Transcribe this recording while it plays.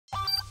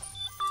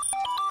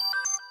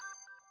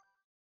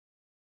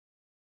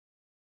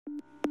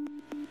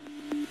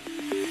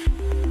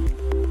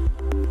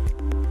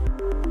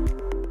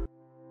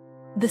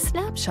The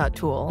Snapshot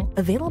tool,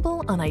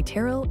 available on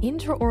iTero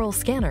intraoral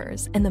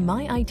scanners and the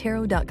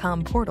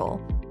myitero.com portal,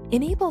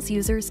 enables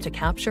users to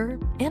capture,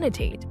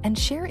 annotate, and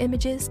share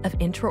images of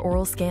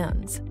intraoral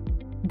scans.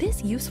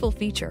 This useful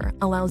feature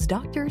allows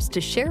doctors to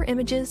share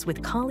images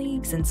with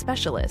colleagues and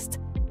specialists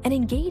and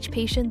engage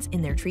patients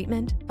in their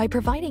treatment by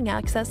providing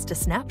access to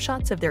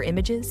snapshots of their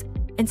images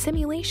and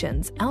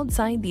simulations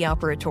outside the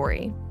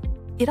operatory.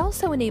 It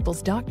also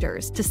enables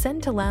doctors to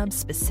send to labs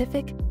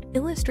specific,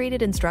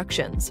 illustrated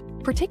instructions,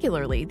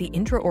 particularly the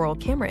intraoral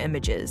camera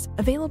images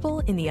available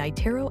in the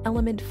iTero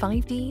Element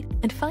 5D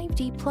and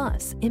 5D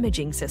Plus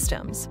imaging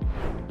systems.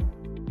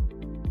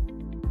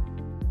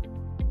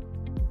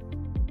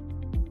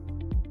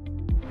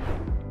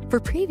 For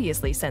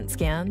previously sent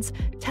scans,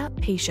 tap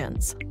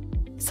Patients.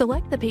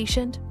 Select the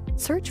patient,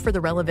 search for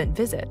the relevant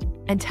visit,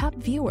 and tap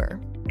Viewer.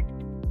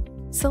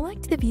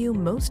 Select the view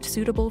most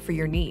suitable for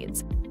your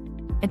needs,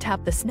 and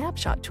tap the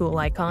Snapshot tool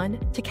icon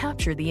to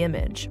capture the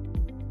image.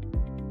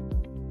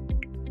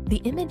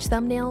 The image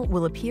thumbnail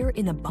will appear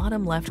in the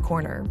bottom left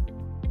corner.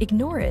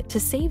 Ignore it to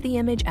save the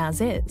image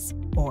as is,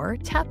 or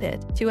tap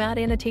it to add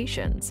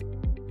annotations.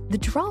 The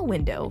Draw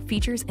window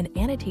features an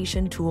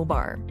annotation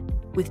toolbar,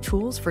 with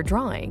tools for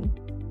drawing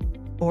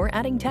or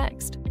adding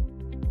text.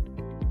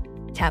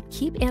 Tap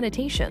Keep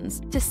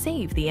Annotations to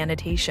save the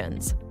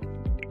annotations.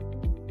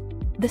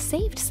 The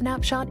saved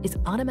snapshot is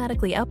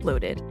automatically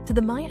uploaded to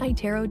the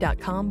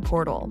myitero.com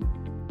portal.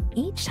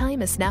 Each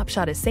time a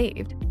snapshot is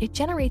saved, it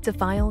generates a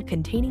file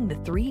containing the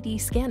 3D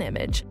scan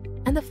image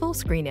and the full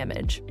screen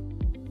image.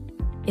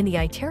 In the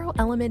iTero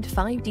Element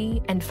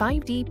 5D and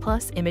 5D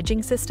Plus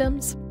imaging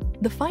systems,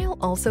 the file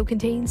also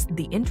contains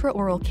the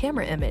intraoral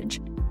camera image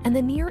and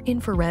the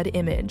near-infrared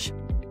image.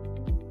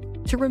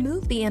 To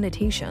remove the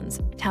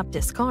annotations, tap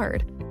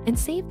Discard and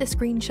save the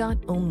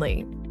screenshot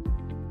only.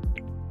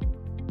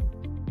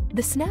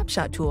 The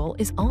Snapshot tool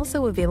is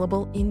also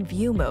available in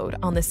View mode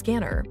on the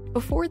scanner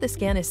before the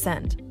scan is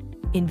sent,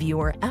 in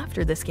Viewer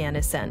after the scan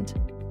is sent,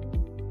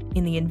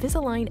 in the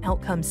Invisalign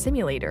Outcome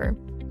Simulator,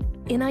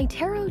 in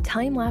iTero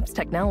time-lapse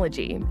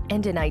technology,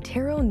 and in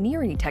iTero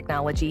Near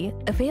technology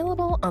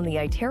available on the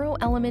iTero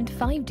Element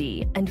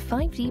 5D and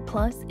 5D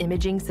Plus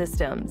imaging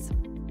systems.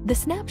 The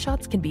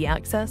snapshots can be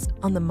accessed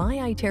on the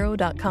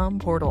myitero.com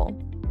portal.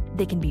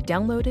 They can be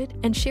downloaded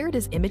and shared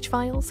as image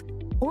files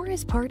or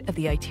as part of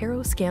the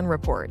iTero Scan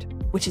Report,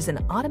 which is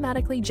an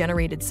automatically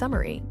generated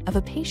summary of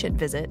a patient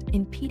visit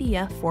in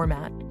PDF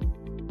format.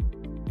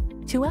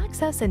 To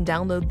access and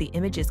download the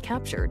images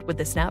captured with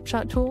the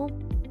Snapshot tool,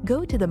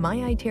 go to the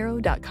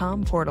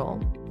myitero.com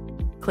portal.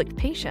 Click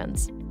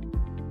Patients,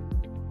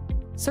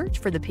 search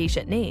for the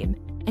patient name,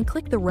 and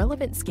click the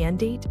relevant scan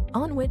date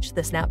on which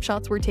the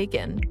snapshots were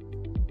taken.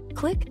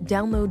 Click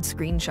Download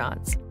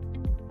Screenshots.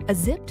 A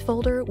zipped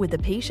folder with the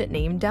patient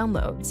name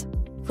downloads.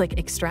 Click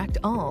Extract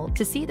All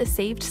to see the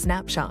saved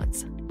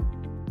snapshots.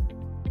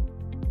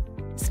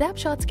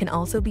 Snapshots can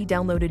also be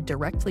downloaded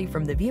directly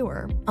from the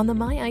viewer on the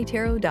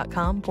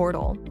myitero.com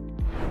portal.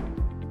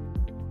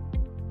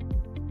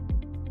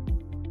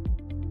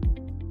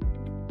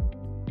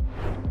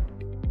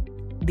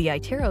 The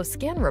iTero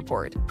Scan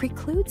Report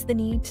precludes the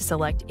need to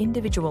select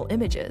individual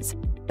images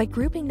by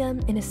grouping them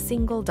in a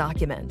single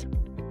document.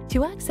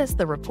 To access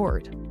the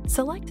report,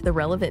 select the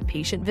relevant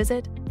patient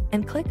visit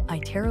and click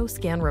iTero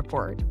Scan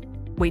Report.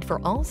 Wait for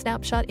all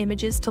snapshot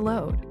images to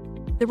load.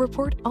 The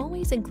report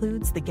always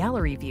includes the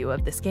gallery view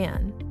of the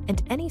scan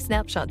and any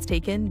snapshots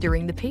taken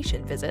during the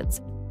patient visits,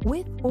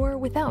 with or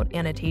without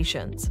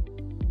annotations.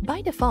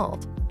 By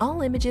default,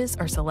 all images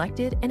are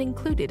selected and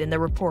included in the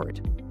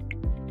report.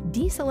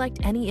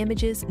 Deselect any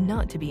images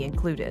not to be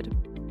included.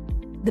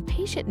 The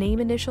patient name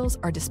initials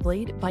are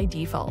displayed by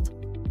default.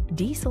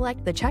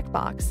 Deselect the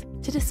checkbox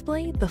to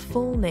display the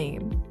full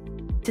name.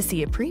 To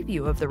see a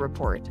preview of the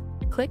report,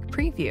 click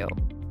Preview.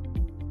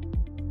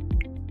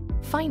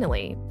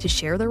 Finally, to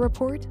share the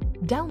report,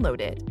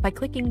 download it by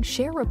clicking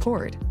Share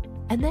Report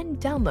and then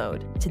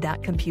Download to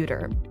that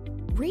computer.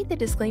 Read the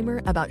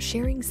disclaimer about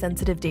sharing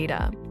sensitive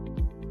data.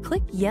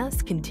 Click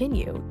Yes,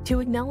 Continue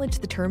to acknowledge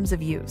the terms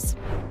of use.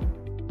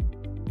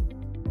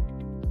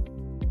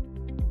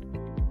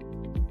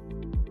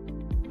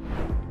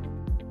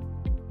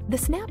 The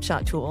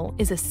Snapshot tool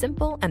is a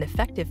simple and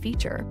effective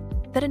feature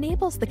that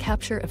enables the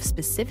capture of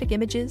specific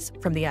images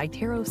from the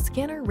iTero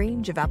scanner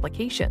range of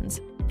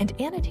applications and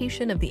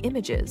annotation of the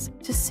images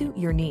to suit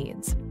your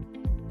needs.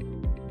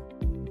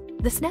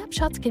 The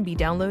snapshots can be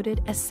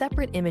downloaded as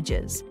separate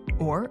images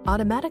or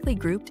automatically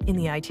grouped in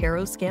the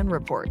iTero Scan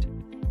Report.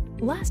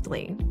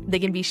 Lastly, they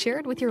can be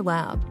shared with your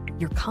lab,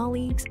 your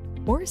colleagues,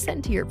 or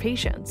sent to your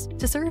patients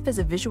to serve as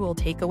a visual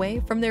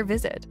takeaway from their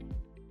visit.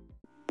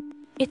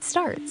 It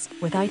starts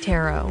with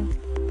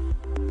iTero.